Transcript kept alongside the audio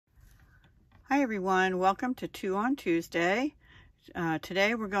Hi everyone, welcome to 2 on Tuesday.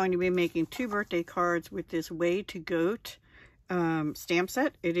 Today we're going to be making 2 birthday cards with this Way to Goat stamp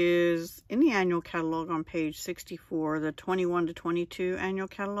set. It is in the annual catalog on page 64, the 21 to 22 annual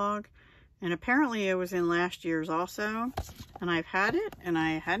catalog. And apparently it was in last year's also. And I've had it and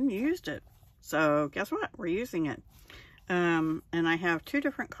I hadn't used it. So guess what? We're using it. And I have 2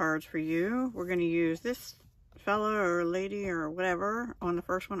 different cards for you. We're going to use this fella or lady or whatever on the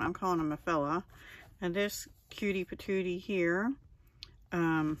first one. I'm calling him a fella, and this cutie patootie here, I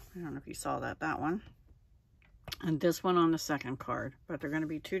don't know if you saw that one, and this one on the second card, but they're going to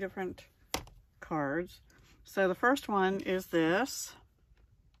be 2 different cards. So the first one is this,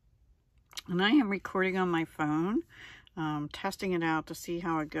 and I am recording on my phone, testing it out to see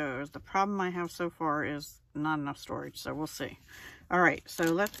how it goes. The problem I have so far is not enough storage, so we'll see. All right, so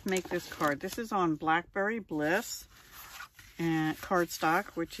let's make this card. This is on Blackberry Bliss and cardstock,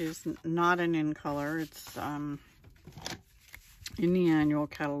 which is not an in color. It's in the annual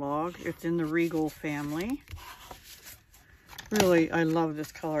catalog. It's in the Regal family. Really, I love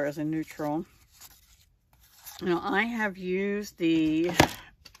this color as a neutral. Now, I have used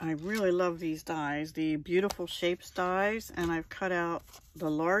I really love these dies, the Beautiful Shapes dies, and I've cut out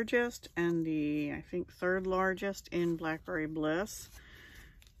the largest and the, I think, 3rd largest in Blackberry Bliss.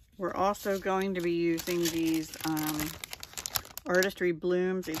 We're also going to be using these Artistry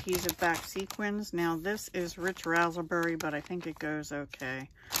Blooms adhesive back sequins. Now, this is Rich Razzleberry, but I think it goes okay.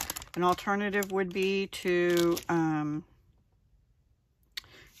 An alternative would be to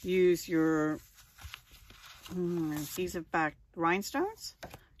use your adhesive back rhinestones.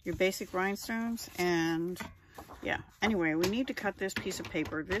 Your basic rhinestones, and yeah, anyway, we need to cut this piece of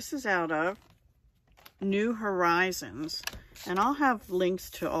paper. This is out of New Horizons, and I'll have links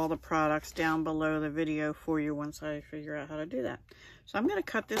to all the products down below the video for you once I figure out how to do that. So I'm going to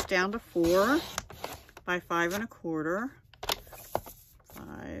cut this down to 4 by 5 1/4.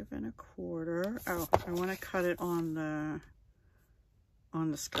 5 1/4. Oh, I want to cut it on the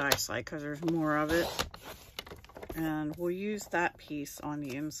sky side because there's more of it. And we'll use that piece on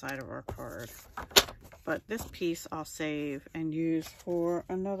the inside of our card. But this piece I'll save and use for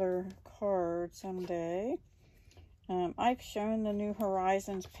another card someday. I've shown the New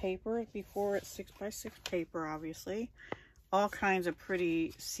Horizons paper before. It's 6 by 6 paper, obviously. All kinds of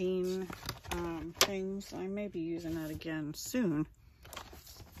pretty scene things. I may be using that again soon,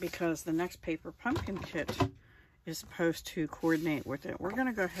 because the next paper pumpkin kit is supposed to coordinate with it. We're going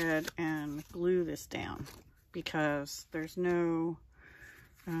to go ahead and glue this down, because there's no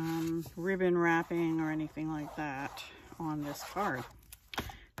ribbon wrapping or anything like that on this card.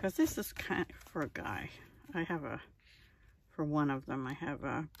 Because this is kind of for a guy. For one of them, I have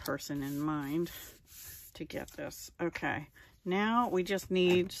a person in mind to get this. Okay, now we just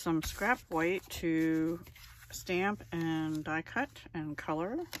need some scrap white to stamp and die cut and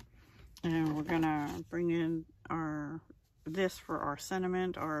color. And we're gonna bring in this for our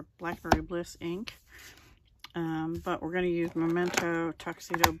sentiment, our Blackberry Bliss ink. But we're going to use Memento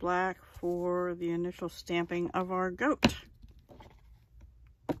Tuxedo Black for the initial stamping of our goat.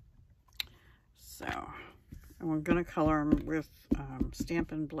 So, and we're going to color them with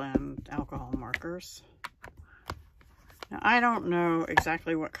Stampin' Blend alcohol markers. Now, I don't know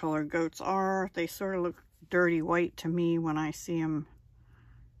exactly what color goats are. They sort of look dirty white to me when I see them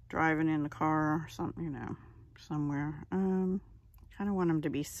driving in the car or something, you know, somewhere. Kind of want him to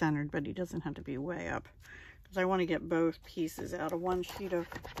be centered, but he doesn't have to be way up. I want to get both pieces out of one sheet of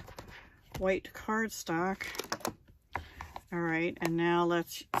white cardstock. All right, and now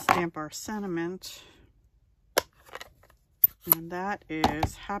let's stamp our sentiment. And that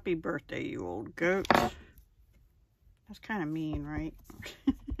is Happy Birthday, You Old Goat. That's kind of mean, right?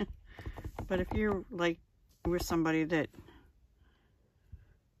 But if you're like with somebody that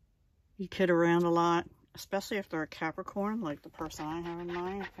you kid around a lot, especially if they're a Capricorn, like the person I have in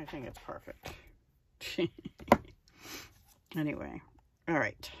mind, I think it's perfect. Anyway, all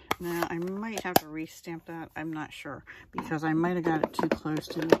right, now I might have to restamp that. I'm not sure, because I might have got it too close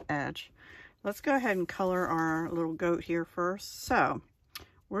to the edge. Let's go ahead and color our little goat here first. So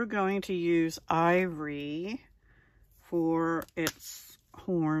we're going to use ivory for its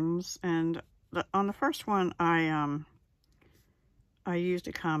horns, and on the first one I used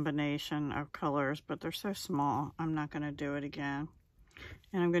a combination of colors, but they're so small I'm not going to do it again.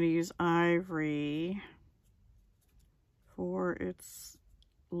 And I'm going to use ivory for its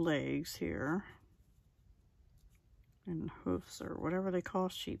legs here and hoofs, or whatever they call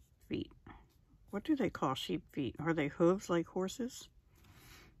sheep feet. What do they call sheep feet? Are they hooves like horses?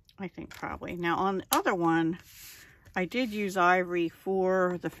 I think probably. Now on the other one, I did use ivory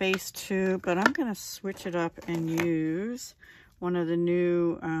for the face too, but I'm going to switch it up and use one of the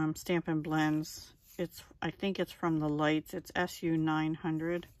new Stampin' Blends. I think it's from the Lights. It's SU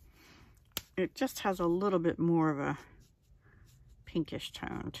 900. It just has a little bit more of a pinkish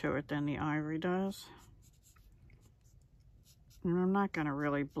tone to it than the ivory does. And I'm not going to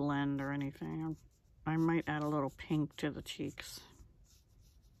really blend or anything. I might add a little pink to the cheeks.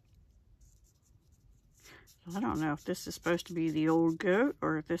 I don't know if this is supposed to be the old goat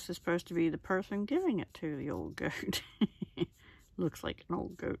or if this is supposed to be the person giving it to the old goat. Looks like an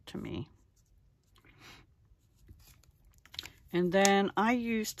old goat to me. And then I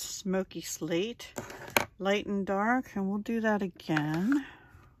used Smoky Slate, light and dark, and we'll do that again.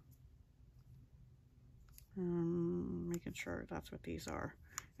 Making sure that's what these are.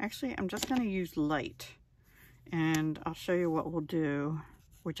 Actually, I'm just going to use light, and I'll show you what we'll do,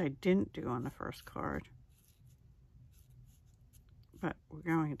 which I didn't do on the first card. But we're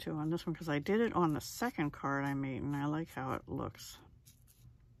going to on this one because I did it on the second card I made and I like how it looks.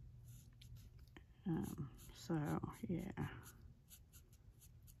 So yeah.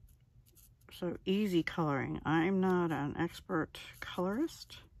 So easy coloring. I'm not an expert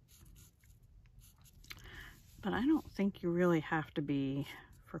colorist, but I don't think you really have to be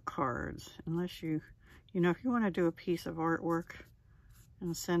for cards unless you know, if you want to do a piece of artwork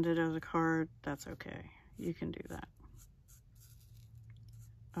and send it as a card, that's okay. You can do that.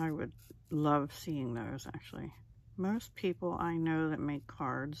 I would love seeing those, actually. Most people I know that make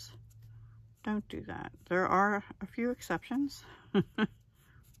cards don't do that. There are a few exceptions.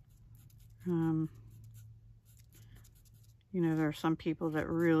 You know, there are some people that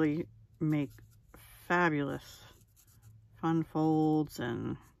really make fabulous fun folds,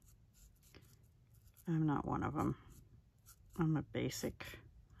 and I'm not one of them. I'm a basic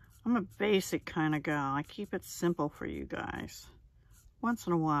kind of gal. I keep it simple for you guys. Once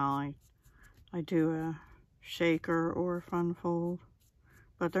in a while, I do a shaker or a fun fold,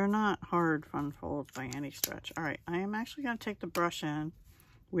 but they're not hard fun folds by any stretch. All right, I am actually going to take the brush in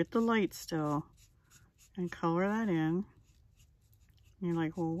with the light still and color that in. And you're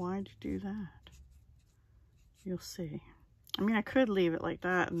like, well, why'd you do that? You'll see. I mean, I could leave it like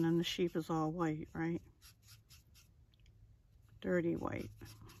that and then the sheep is all white, right? Dirty white.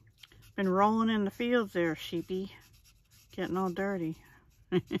 Been rolling in the fields there, sheepy. Getting all dirty.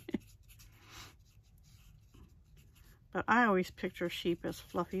 But I always picture sheep as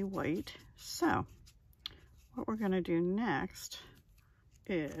fluffy white. So what we're going to do next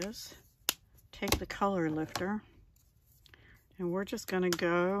is take the color lifter and we're just going to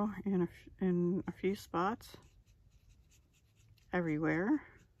go in a few spots everywhere,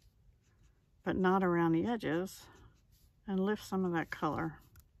 but not around the edges, and lift some of that color.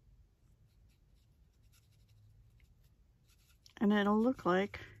 And it'll look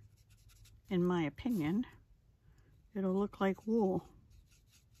like, in my opinion, it'll look like wool.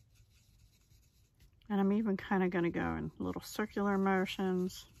 And I'm even kind of going to go in little circular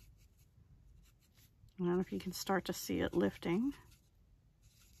motions. I don't know if you can start to see it lifting.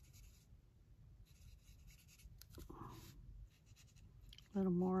 A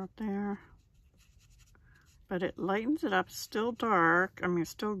little more up there. But it lightens it up. Still dark. I mean,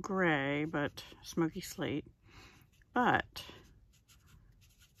 it's still gray, but smoky slate. But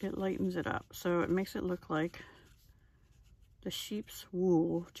it lightens it up. So it makes it look like the sheep's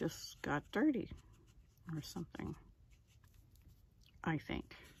wool just got dirty or something. I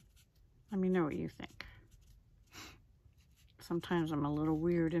think. Let me know what you think. Sometimes I'm a little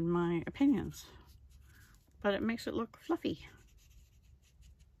weird in my opinions, but it makes it look fluffy.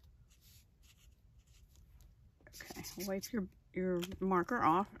 Okay, wipe your marker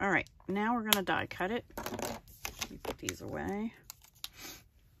off. All right, now we're gonna die cut it. Let me put these away.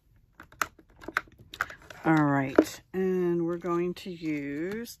 All right, and we're going to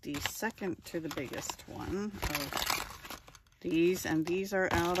use the second to the biggest one of these, and these are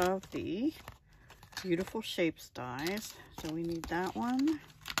out of the Beautiful Shapes dies. So we need that one,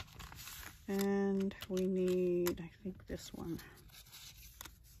 and we need, I think, this one.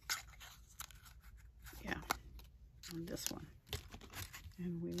 Yeah, and this one.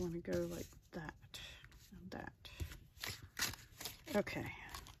 And we want to go like that and that. Okay.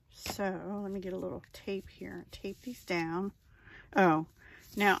 So let me get a little tape here and tape these down. Oh,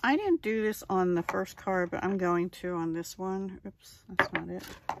 now I didn't do this on the first card, but I'm going to on this one. Oops, that's not it.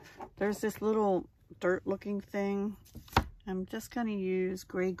 There's this little dirt looking thing. I'm just going to use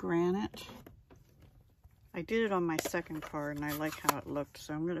gray granite. I did it on my second card and I like how it looked,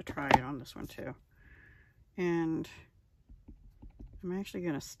 so I'm going to try it on this one too. And I'm actually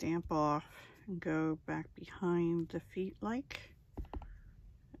going to stamp off and go back behind the feet like.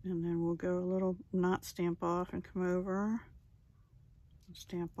 And then we'll go a little knot stamp off and come over.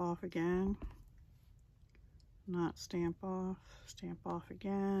 Stamp off again. Knot stamp off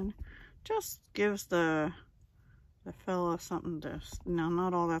again. Just gives the fella something to, now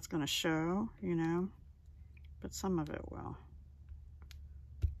not all that's going to show, you know, but some of it will.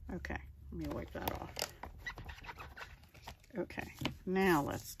 Okay, let me wipe that off. Okay, now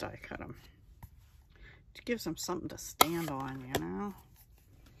let's die cut them. To give them something to stand on, you know.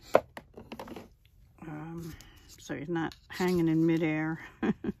 So he's not hanging in midair.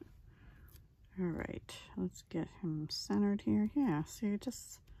 All right, let's get him centered here. Yeah, see, it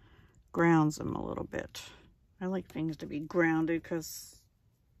just grounds him a little bit. I like things to be grounded because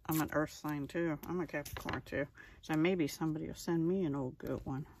I'm an earth sign too. I'm a Capricorn too. So maybe somebody will send me an old goat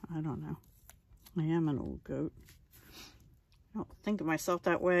one. I don't know. I am an old goat. I don't think of myself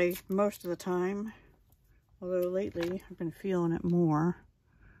that way most of the time. Although lately I've been feeling it more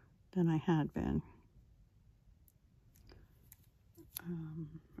than I had been.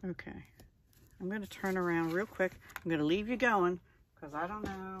 Okay. I'm going to turn around real quick. I'm going to leave you going because I don't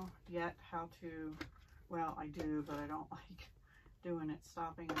know yet how to, well, I do, but I don't like doing it,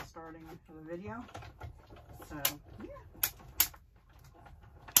 stopping and starting for the video. So, yeah.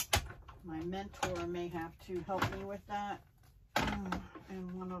 My mentor may have to help me with that.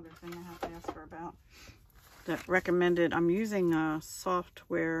 And one other thing I have to ask her about. That recommended, I'm using a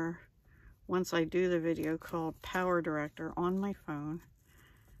software once I do the video called Power Director on my phone.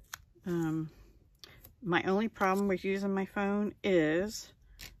 My only problem with using my phone is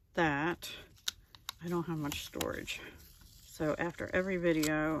that I don't have much storage. So after every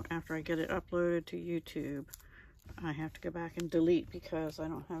video, after I get it uploaded to YouTube, I have to go back and delete because I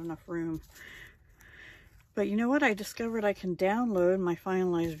don't have enough room. But you know what? I discovered I can download my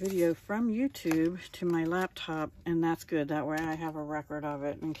finalized video from YouTube to my laptop, and that's good. That way I have a record of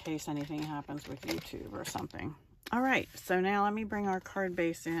it in case anything happens with YouTube or something. All right, so now let me bring our card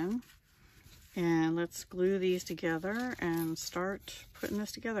base in, and let's glue these together and start putting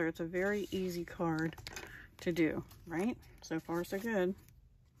this together. It's a very easy card to do, right? So far, so good.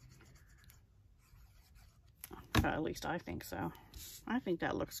 At least I think so. I think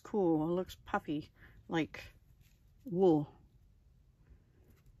that looks cool. It looks puffy. Like wool.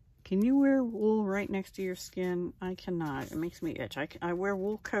 Can you wear wool right next to your skin? I cannot. It makes me itch. I wear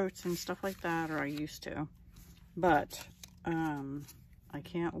wool coats and stuff like that, or I used to. But I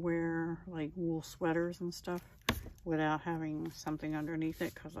can't wear like wool sweaters and stuff without having something underneath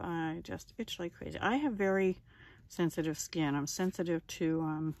it because I just itch like crazy. I have very sensitive skin. I'm sensitive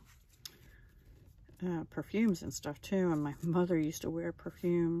to perfumes and stuff too, and my mother used to wear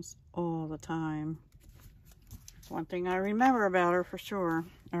perfumes all the time. One thing I remember about her for sure.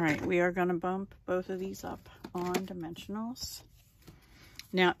 All right, we are going to bump both of these up on dimensionals.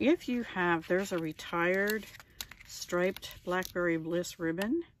 Now, if you have, there's a retired striped Blackberry Bliss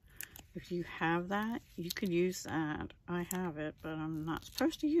ribbon. If you have that, you could use that. I have it, but I'm not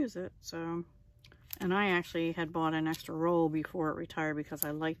supposed to use it. So, and I actually had bought an extra roll before it retired because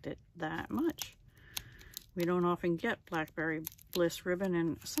I liked it that much. We don't often get Blackberry Bliss ribbon,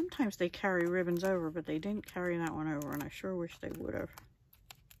 and sometimes they carry ribbons over, but they didn't carry that one over, and I sure wish they would have.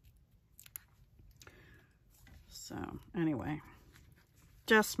 So, anyway,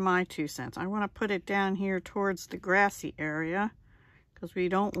 just my 2 cents. I want to put it down here towards the grassy area, because we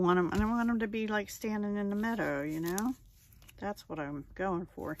don't want them, I don't want them to be like standing in the meadow, you know? That's what I'm going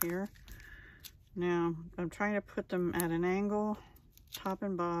for here. Now, I'm trying to put them at an angle, top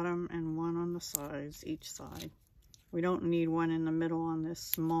and bottom, and one on the sides, each side. We don't need one in the middle on this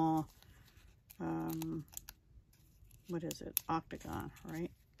small, what is it, octagon,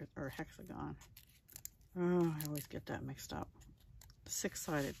 right? Or hexagon. Oh, I always get that mixed up. The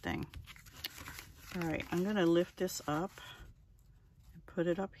 6-sided thing. All right, I'm gonna lift this up and put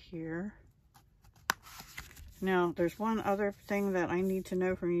it up here. Now, there's one other thing that I need to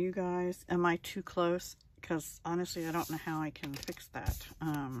know from you guys. Am I too close? Because honestly, I don't know how I can fix that,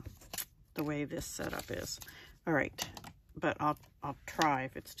 the way this setup is. All right, but I'll try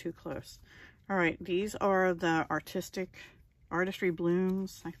if it's too close. All right, these are the artistry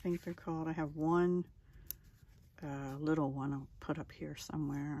blooms, I think they're called. I have one little one I'll put up here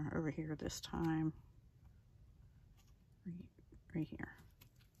somewhere, over here this time. Right here.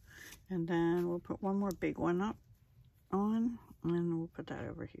 And then we'll put one more big one up on, and then we'll put that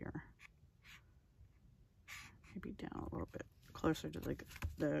over here. Maybe down a little bit closer to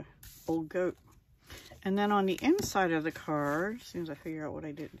the old goat. And then on the inside of the card, as soon as I figure out what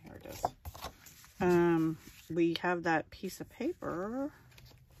I did, here it is. We have that piece of paper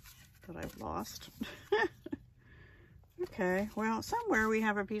that I've lost. Okay, well, somewhere we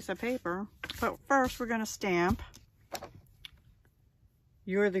have a piece of paper. But first we're going to stamp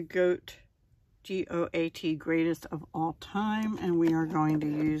 "You're the Goat," G-O-A-T, greatest of all time. And we are going to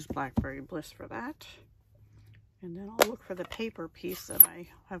use Blackberry Bliss for that. And then I'll look for the paper piece that I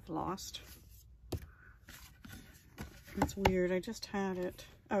have lost. It's weird, I just had it.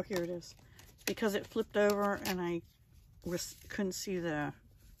 Oh, here it is. Because it flipped over and I couldn't see I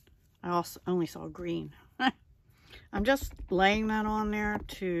also only saw green. I'm just laying that on there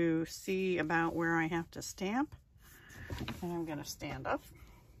to see about where I have to stamp. And I'm going to stand up.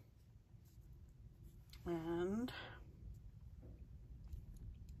 And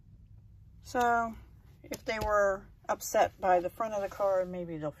so if they were upset by the front of the card,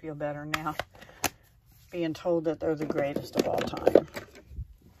 maybe they'll feel better now, being told that they're the greatest of all time.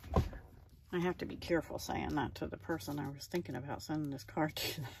 I have to be careful saying that to the person I was thinking about sending this card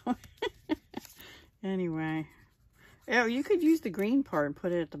to, though. Anyway. Oh, you could use the green part and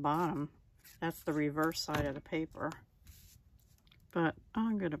put it at the bottom. That's the reverse side of the paper. But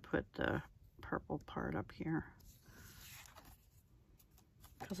I'm going to put the purple part up here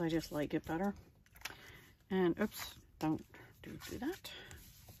because I just like it better. And oops, don't do that.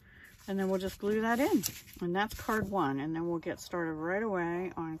 And then we'll just glue that in. And that's card 1. And then we'll get started right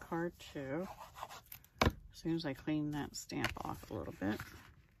away on card 2. As soon as I clean that stamp off a little bit.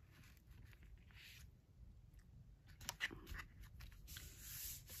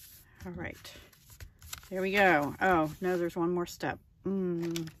 All right, there we go. Oh, no, there's one more step. A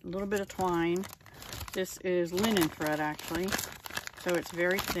little bit of twine. This is linen thread, actually. So it's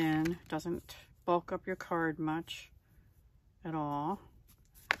very thin. Doesn't bulk up your card much at all.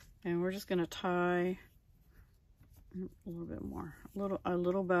 And we're just going to tie a little bit more, a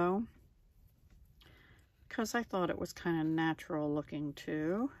little bow, because I thought it was kind of natural looking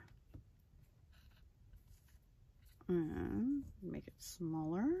too. And make it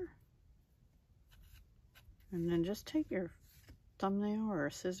smaller. And then just take your thumbnail or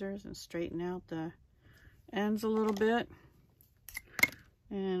scissors and straighten out the ends a little bit.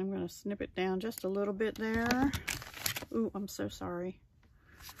 And I'm going to snip it down just a little bit there. Ooh, I'm so sorry.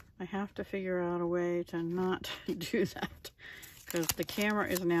 I have to figure out a way to not do that, because the camera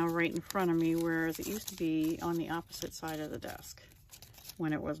is now right in front of me, whereas it used to be on the opposite side of the desk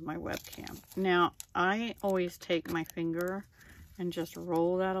when it was my webcam. Now, I always take my finger and just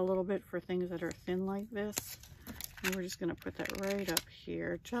roll that a little bit for things that are thin like this. And we're just going to put that right up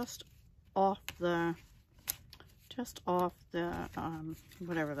here, just off the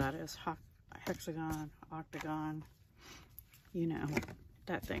whatever that is, hexagon, octagon, you know,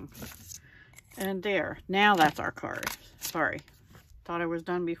 that thing. And there, now that's our card. Sorry, thought I was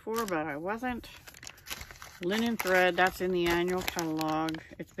done before, but I wasn't. Linen thread, that's in the annual catalog.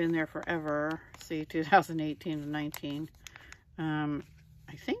 It's been there forever. See, 2018 and 19.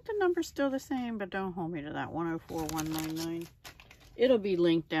 I think the number's still the same, but don't hold me to that. 104199. It'll be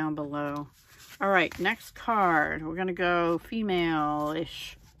linked down below. All right, next card. We're gonna go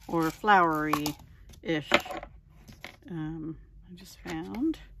female-ish or flowery-ish. I just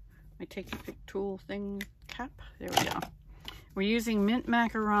found my Take Your Pick tool thing cap. There we go. We're using mint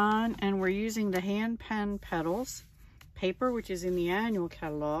macaron, and we're using the hand pen petals paper, which is in the annual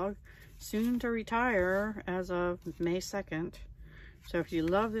catalog, soon to retire as of May 2nd. So if you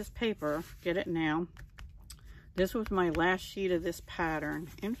love this paper, get it now. This was my last sheet of this pattern.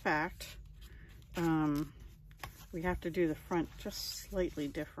 In fact, we have to do the front just slightly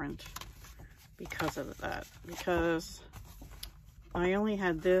different because of that. Because I only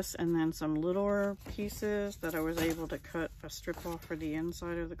had this and then some littler pieces that I was able to cut a strip off for the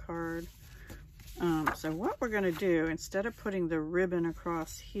inside of the card. So what we're going to do, instead of putting the ribbon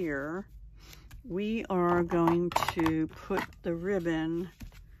across here, we are going to put the ribbon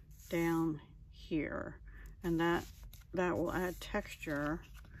down here, and that will add texture.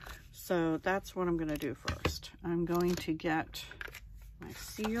 So that's what I'm going to do first. I'm going to get my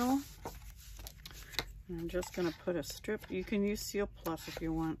seal. I'm just going to put a strip. You can use Seal Plus if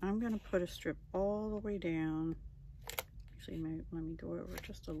you want. I'm going to put a strip all the way down. Actually, let me go over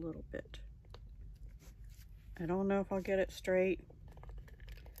just a little bit. I don't know if I'll get it straight,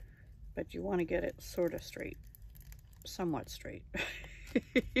 but you want to get it sort of straight, somewhat straight.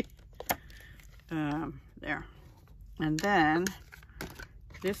 There. And then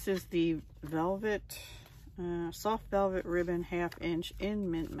this is the velvet, soft velvet ribbon 1/2 inch in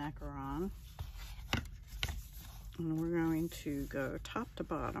mint macaron. And we're going to go top to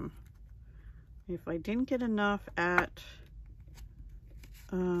bottom. If I didn't get enough at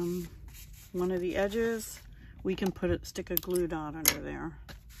one of the edges, we can stick a glue dot under there.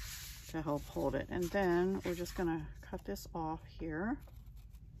 to help hold it. And then we're just gonna cut this off here.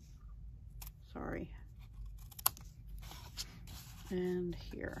 Sorry. And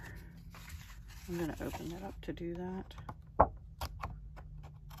here. I'm gonna open it up to do that.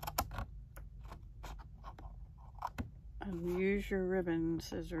 And use your ribbon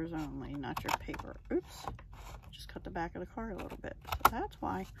scissors only, not your paper. Oops. Just cut the back of the card a little bit. So that's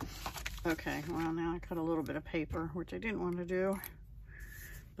why. Okay, well now I cut a little bit of paper, which I didn't want to do,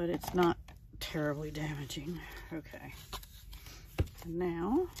 but it's not terribly damaging. Okay. And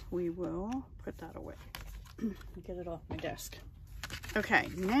now we will put that away. Get it off my desk. Okay,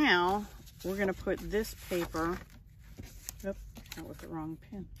 now we're going to put this paper, oh, that was the wrong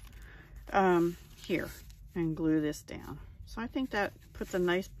pin, here, and glue this down. So I think that puts a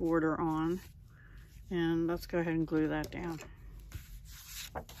nice border on, and let's go ahead and glue that down.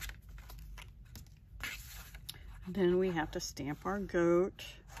 Then we have to stamp our goat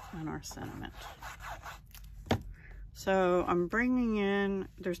and our sentiment. So I'm bringing in,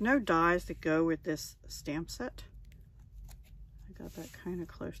 there's no dies that go with this stamp set. I got that kind of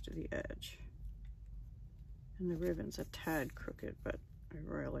close to the edge. And the ribbon's a tad crooked, but I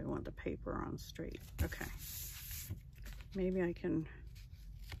really want the paper on straight. Okay. Maybe you can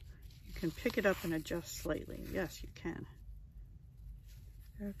pick it up and adjust slightly. Yes, you can.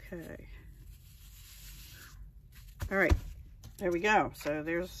 Okay. All right, there we go. So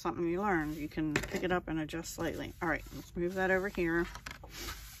there's something you learned. You can pick it up and adjust slightly. All right, let's move that over here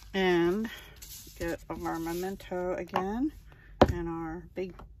and get our memento again and our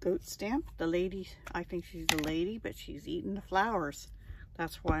big goat stamp. The lady, I think she's the lady, but she's eating the flowers.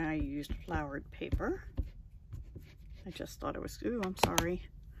 That's why I used flowered paper. I just thought it was, ooh, I'm sorry.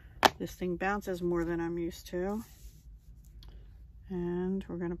 This thing bounces more than I'm used to. And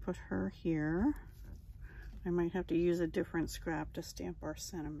we're gonna put her here. I might have to use a different scrap to stamp our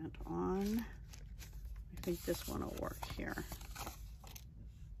sentiment on. I think this one will work here.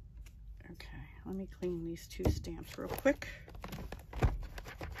 Okay, let me clean these two stamps real quick.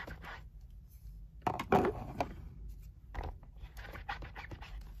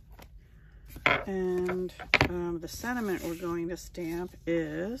 And the sentiment we're going to stamp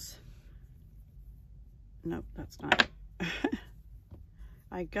is, nope, that's not it.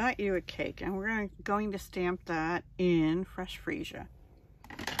 I got you a cake, and we're going to stamp that in Fresh Freesia.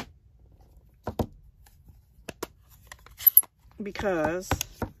 Because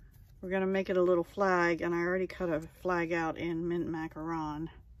we're going to make it a little flag, and I already cut a flag out in mint macaron.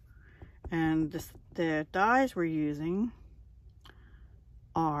 And the dies we're using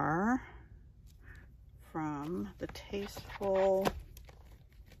are from the Tasteful,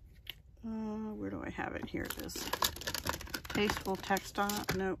 where do I have it? Here it is. Tasteful Textile,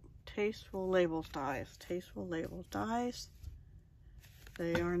 nope, Tasteful Labels dies. Tasteful Labels dies.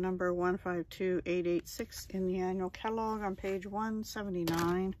 They are number 152886 in the annual catalog on page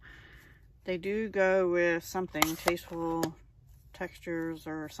 179. They do go with something, Tasteful Textures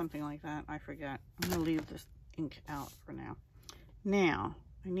or something like that. I forget. I'm going to leave this ink out for now. Now,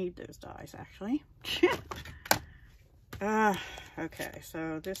 I need those dies actually. Okay,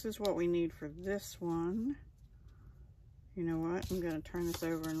 so this is what we need for this one. You know what? I'm going to turn this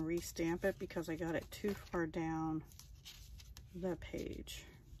over and re-stamp it because I got it too far down the page.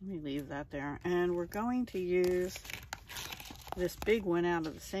 Let me leave that there. And we're going to use this big one out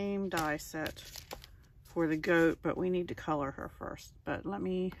of the same die set for the goat, but we need to color her first. But let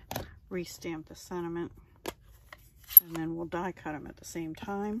me re-stamp the sentiment, and then we'll die cut them at the same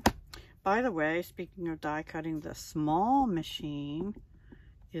time. By the way, speaking of die cutting, the small machine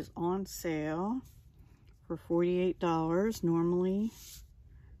is on sale for $48. Normally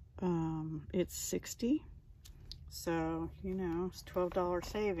it's $60. So, you know, it's $12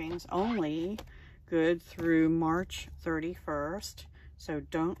 savings, only good through March 31st. So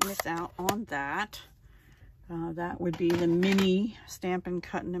don't miss out on that. That would be the mini Stampin'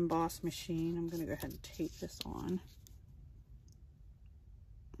 Cut and Emboss machine. I'm going to go ahead and tape this on.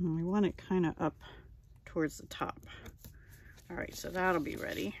 And we want it kind of up towards the top. All right, so that'll be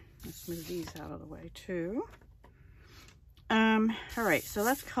ready. Let's move these out of the way too. All right, so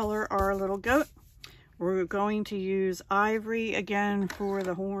let's color our little goat. We're going to use ivory again for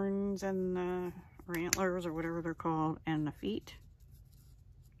the horns and the or antlers or whatever they're called, and the feet.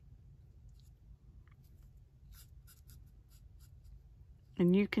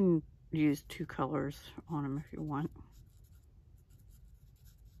 And you can use two colors on them if you want.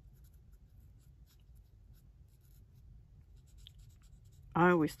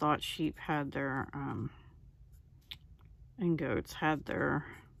 I always thought sheep had their, and goats had their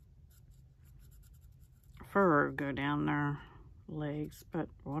fur go down their legs, but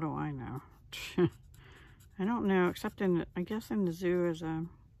what do I know? I don't know, except I guess in the zoo is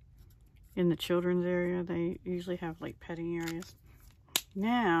in the children's area, they usually have like petting areas.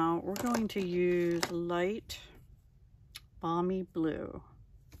 Now we're going to use light balmy blue.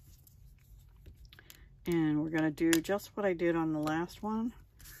 And we're going to do just what I did on the last one.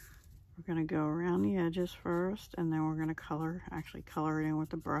 We're going to go around the edges first, and then we're going to actually color it in with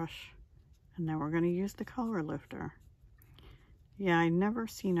the brush. And then we're going to use the color lifter. Yeah, I've never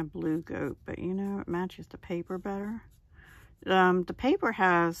seen a blue goat, but you know, it matches the paper better. The paper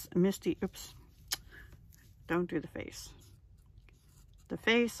has misty, oops, don't do the face. The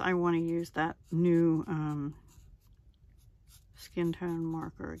face, I want to use that new skin tone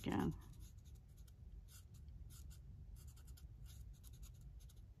marker again.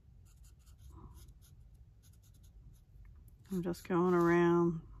 I'm just going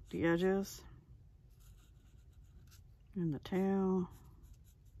around the edges and the tail.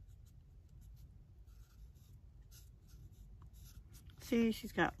 See,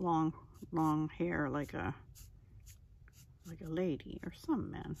 she's got long hair like a lady, or some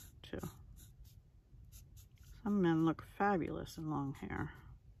men too. Some men look fabulous in long hair.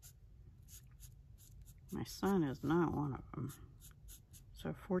 My son is not one of them.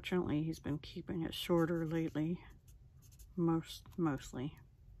 So fortunately, he's been keeping it shorter lately. Mostly.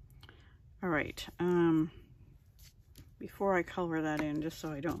 All right, before I color that in, just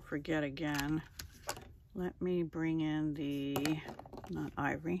so I don't forget again, let me bring in the, not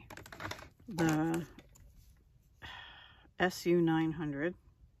ivory, the SU900,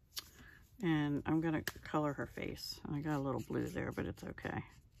 and I'm gonna color her face. I got a little blue there, but it's okay.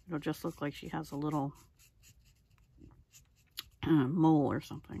 It'll just look like she has a little mole or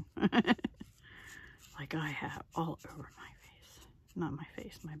something. Like I have all over my face. Not my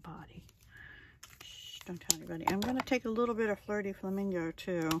face, my body. Shh, don't tell anybody. I'm going to take a little bit of Flirty Flamingo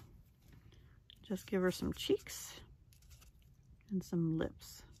too. Just give her some cheeks and some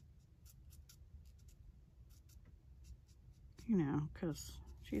lips. You know, because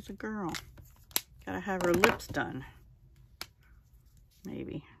she's a girl. Gotta have her lips done.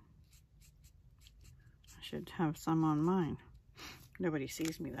 Maybe. I should have some on mine. Nobody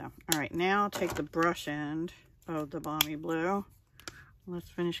sees me though. All right, now I'll take the brush end of the balmy blue.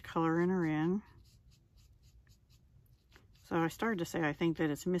 Let's finish coloring her in. So I started to say I think that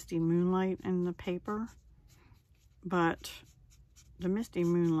it's Misty Moonlight in the paper, but the Misty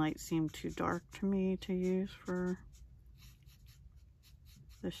Moonlight seemed too dark to me to use for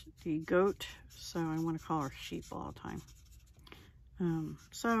the goat, so I want to call her sheep all the time.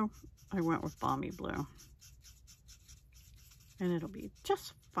 So I went with balmy blue. And it'll be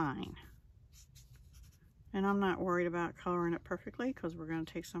just fine. And I'm not worried about coloring it perfectly because we're going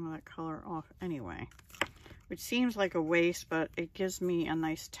to take some of that color off anyway. Which seems like a waste, but it gives me a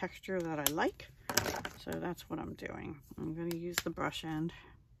nice texture that I like. So that's what I'm doing. I'm going to use the brush end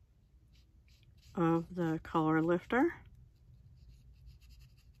of the color lifter,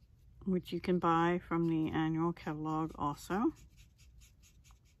 which you can buy from the annual catalog also.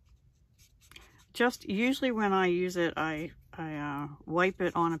 Just usually when I use it, I wipe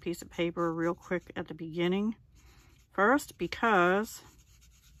it on a piece of paper real quick at the beginning first, because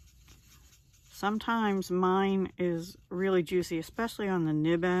sometimes mine is really juicy, especially on the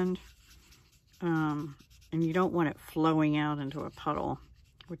nib end, and you don't want it flowing out into a puddle,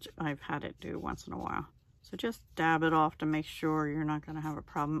 which I've had it do once in a while. So just dab it off to make sure you're not going to have a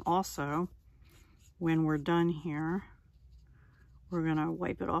problem. Also, when we're done here, we're going to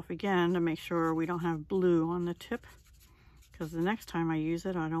wipe it off again to make sure we don't have blue on the tip. Because the next time I use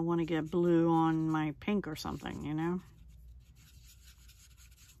it, I don't want to get blue on my pink or something, you know?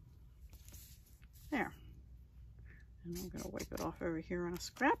 There. And I'm going to wipe it off over here on a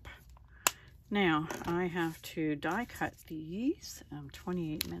scrap. Now, I have to die cut these.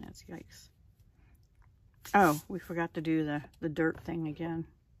 28 minutes, yikes. Oh, we forgot to do the dirt thing again.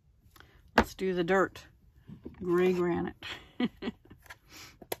 Let's do the dirt. Gray granite.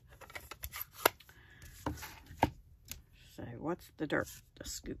 So what's the dirt? The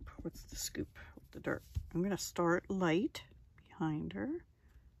scoop. What's the scoop with the dirt? I'm going to start light behind her.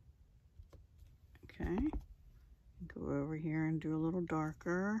 Okay. Go over here and do a little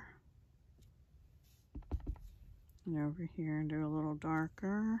darker. And over here and do a little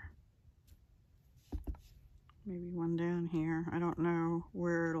darker. Maybe one down here. I don't know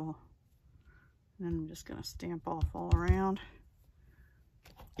where it'll... And then I'm just going to stamp off all around.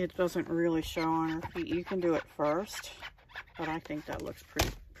 It doesn't really show on her feet. You can do it first, but I think that looks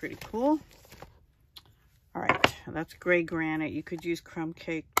pretty cool. All right, that's gray granite. You could use crumb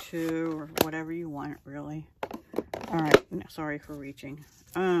cake too, or whatever you want, really. All right, no, sorry for reaching.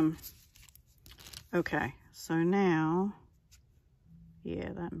 Okay, so now, yeah,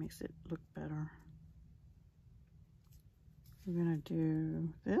 that makes it look better. We're gonna do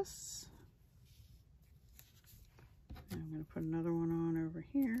this. And I'm gonna put another one on over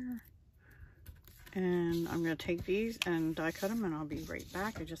here. And I'm gonna take these and die cut them, and I'll be right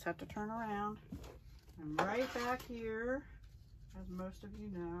back. I just have to turn around. I'm right back here, as most of you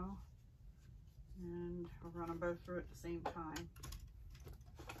know. And I'll run them both through at the same time.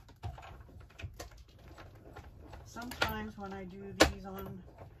 Sometimes when I do these on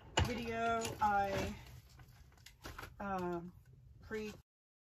video, I